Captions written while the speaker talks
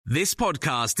This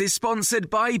podcast is sponsored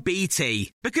by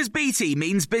BT, because BT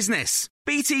means business.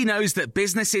 BT knows that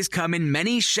businesses come in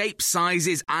many shapes,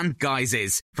 sizes and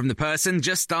guises, from the person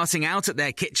just starting out at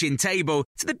their kitchen table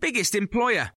to the biggest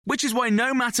employer, which is why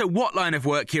no matter what line of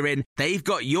work you're in, they've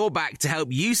got your back to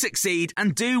help you succeed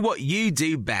and do what you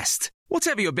do best.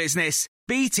 Whatever your business,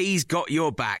 BT's got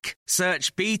your back.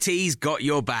 Search BT's got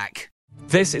your back.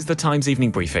 This is the Times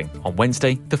evening briefing on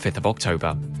Wednesday, the 5th of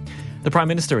October. The Prime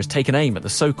Minister has taken aim at the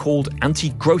so-called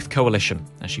anti-growth coalition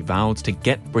as she vowed to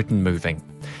get Britain moving.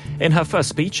 In her first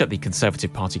speech at the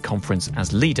Conservative Party conference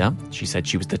as leader, she said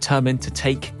she was determined to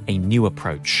take a new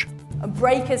approach. And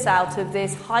break us out of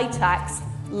this high-tax,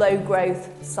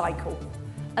 low-growth cycle.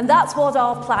 And that's what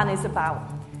our plan is about.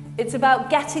 It's about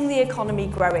getting the economy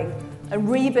growing and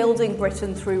rebuilding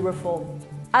Britain through reform.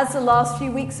 As the last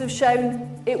few weeks have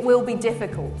shown, it will be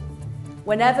difficult.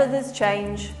 Whenever there's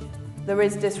change, there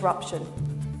is disruption.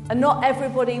 And not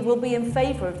everybody will be in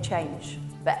favour of change,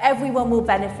 but everyone will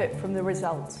benefit from the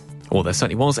results. Well, there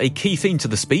certainly was a key theme to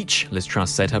the speech. Liz Truss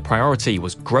said her priority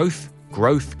was growth,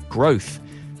 growth, growth.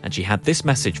 And she had this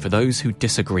message for those who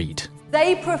disagreed.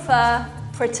 They prefer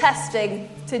protesting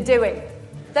to doing.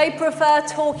 They prefer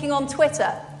talking on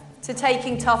Twitter to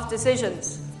taking tough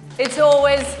decisions. It's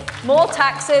always more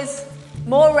taxes,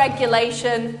 more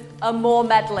regulation, and more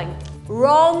meddling.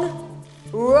 Wrong.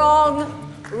 Wrong,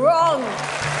 wrong.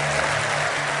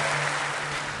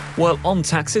 Well, on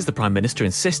taxes, the Prime Minister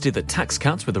insisted that tax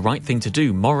cuts were the right thing to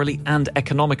do morally and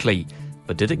economically,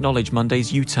 but did acknowledge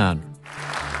Monday's U-turn.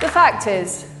 The fact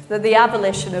is that the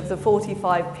abolition of the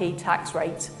 45p tax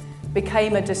rate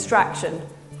became a distraction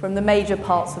from the major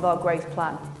parts of our growth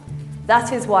plan.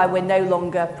 That is why we're no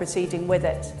longer proceeding with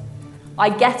it. I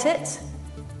get it,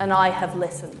 and I have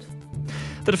listened.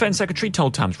 The Defence Secretary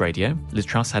told Times Radio Liz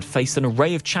Truss had faced an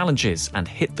array of challenges and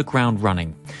hit the ground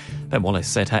running. Ben Wallace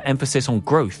said her emphasis on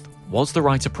growth was the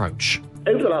right approach.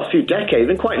 Over the last few decades, we've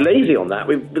been quite lazy on that.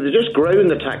 We've just grown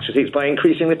the tax receipts by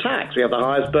increasing the tax. We have the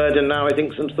highest burden now, I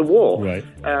think, since the war. Right.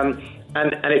 And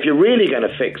if you're really going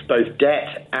to fix both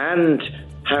debt and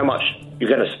how much you're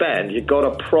going to spend, you've got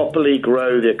to properly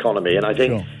grow the economy. And I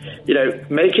think,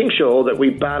 making sure that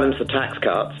we balance the tax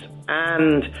cuts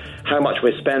and how much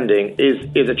we're spending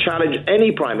is a challenge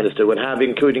any Prime Minister would have,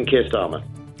 including Keir Starmer.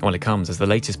 Well, it comes as the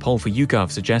latest poll for YouGov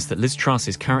suggests that Liz Truss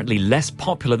is currently less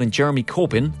popular than Jeremy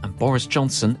Corbyn and Boris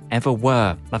Johnson ever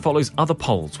were. That follows other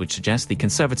polls which suggest the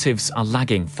Conservatives are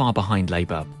lagging far behind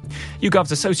Labour.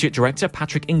 YouGov's Associate Director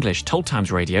Patrick English told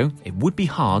Times Radio it would be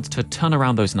hard to turn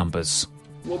around those numbers.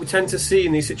 What we tend to see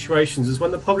in these situations is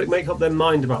when the public make up their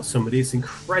mind about somebody, it's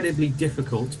incredibly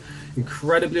difficult,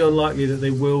 incredibly unlikely that they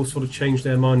will sort of change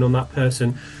their mind on that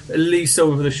person, at least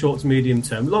over the short to medium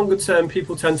term. Longer term,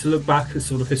 people tend to look back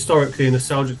sort of historically and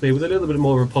nostalgically with a little bit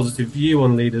more of a positive view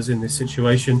on leaders in this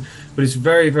situation, but it's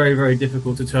very, very, very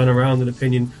difficult to turn around an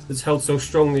opinion that's held so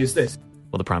strongly as this.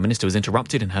 Well, the Prime Minister was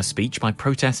interrupted in her speech by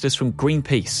protesters from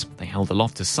Greenpeace. They held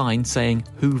aloft a sign saying,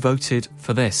 "Who voted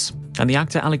for this?" And the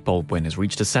actor Alec Baldwin has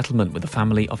reached a settlement with the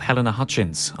family of Helena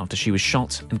Hutchins after she was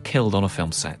shot and killed on a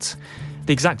film set.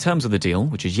 The exact terms of the deal,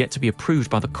 which is yet to be approved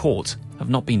by the court, have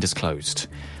not been disclosed.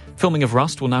 Filming of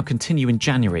Rust will now continue in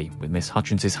January, with Miss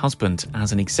Hutchins' husband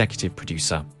as an executive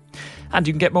producer. And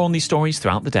you can get more on these stories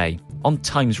throughout the day on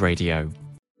Times Radio.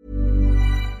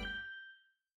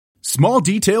 Small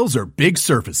details are big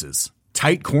surfaces.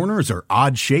 Tight corners are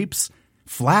odd shapes.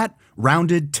 Flat,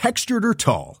 rounded, textured, or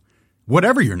tall.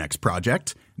 Whatever your next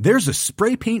project, there's a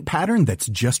spray paint pattern that's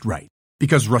just right.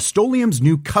 Because Rust-Oleum's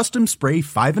new Custom Spray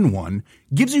 5-in-1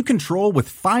 gives you control with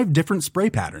 5 different spray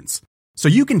patterns. So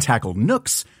you can tackle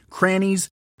nooks, crannies,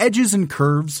 edges, and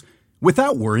curves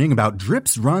without worrying about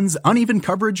drips, runs, uneven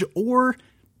coverage, or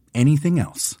anything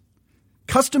else.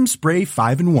 Custom Spray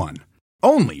 5-in-1.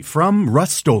 Only from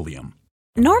Rust-Oleum.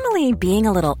 Normally, being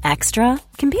a little extra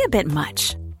can be a bit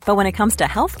much. But when it comes to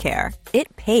healthcare,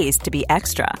 it pays to be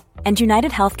extra. And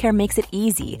United Healthcare makes it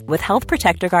easy with Health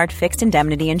Protector Guard fixed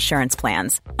indemnity insurance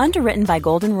plans. Underwritten by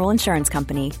Golden Rule Insurance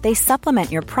Company, they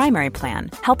supplement your primary plan,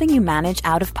 helping you manage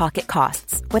out-of-pocket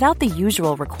costs without the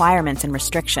usual requirements and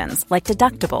restrictions like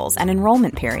deductibles and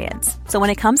enrollment periods. So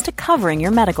when it comes to covering your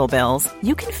medical bills,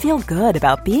 you can feel good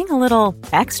about being a little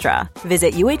extra.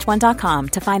 Visit UH1.com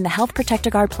to find the Health Protector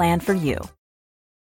Guard plan for you.